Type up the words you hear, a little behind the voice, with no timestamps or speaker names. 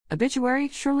Obituary: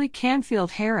 Shirley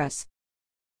Canfield Harris.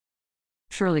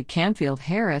 Shirley Canfield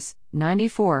Harris,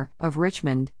 94, of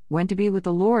Richmond, went to be with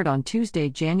the Lord on Tuesday,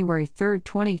 January 3,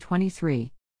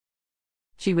 2023.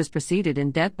 She was preceded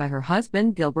in death by her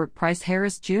husband, Gilbert Price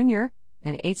Harris, Jr.,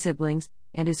 and 8 siblings,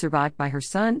 and is survived by her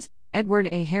sons, Edward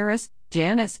A. Harris,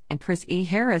 Janice, and Chris E.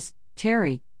 Harris,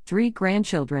 Terry, 3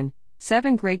 grandchildren,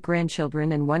 7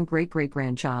 great-grandchildren and 1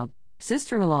 great-great-grandchild,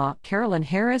 sister-in-law, Carolyn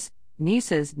Harris,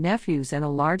 nieces, nephews, and a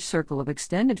large circle of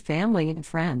extended family and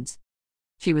friends.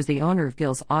 She was the owner of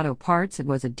Gill's Auto Parts and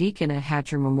was a deacon at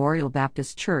Hatcher Memorial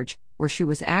Baptist Church, where she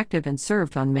was active and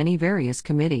served on many various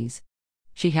committees.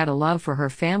 She had a love for her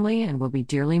family and will be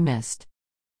dearly missed.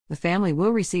 The family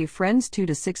will receive friends 2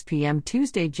 to 6 p.m.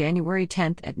 Tuesday, January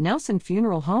 10th at Nelson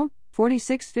Funeral Home,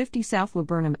 4650 South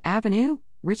Laburnum Avenue,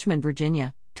 Richmond,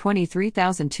 Virginia,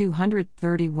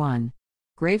 23231.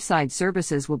 Graveside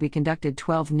services will be conducted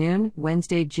 12 noon,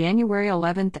 Wednesday, January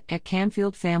 11th at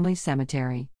Canfield Family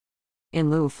Cemetery. In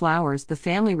lieu of flowers, the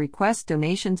family requests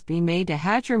donations be made to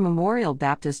Hatcher Memorial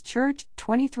Baptist Church,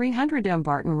 2300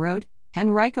 Dumbarton Road,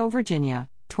 Henrico, Virginia,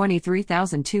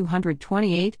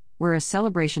 23228, where a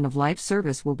celebration of life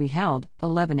service will be held,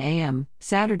 11 a.m.,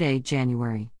 Saturday,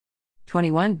 January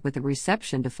 21, with a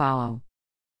reception to follow.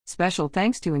 Special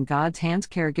thanks to In God's Hands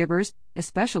caregivers,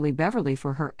 especially Beverly,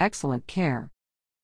 for her excellent care.